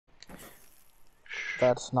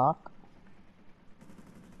That's knock.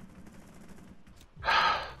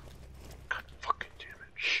 God fucking damn it.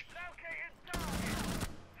 Shh.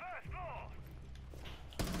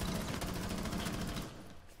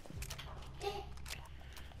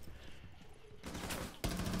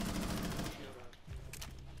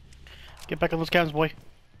 Get back on those cams, boy.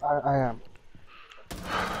 I am.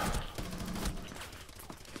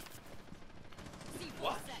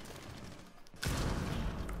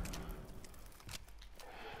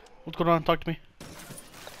 What's going on? Talk to me.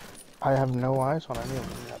 I have no eyes on any of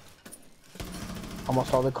them yet.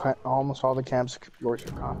 Almost all the camps yours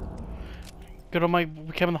are gone. Get on my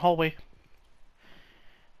cam in the hallway.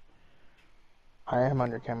 I am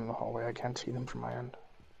on your cam in the hallway. I can't see them from my end.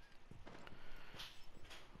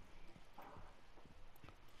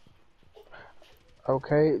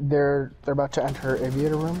 Okay, they're about to enter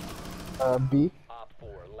aviator room. B. Op 4,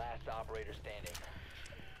 last operator standing.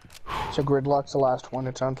 So Gridlock's the last one.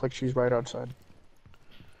 It sounds like she's right outside.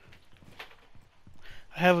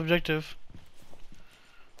 I have objective.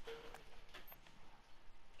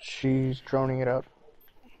 She's droning it out.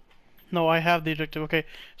 No, I have the objective. Okay,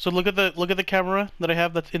 so look at the camera that I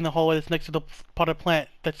have that's in the hallway that's next to the potted plant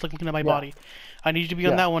that's like looking at my body. I need you to be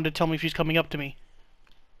on that one to tell me if she's coming up to me.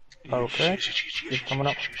 Okay. She's coming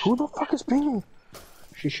up. Who the fuck is pinging?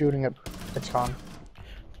 She's shooting it. It's gone.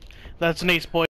 That's an ace, boy.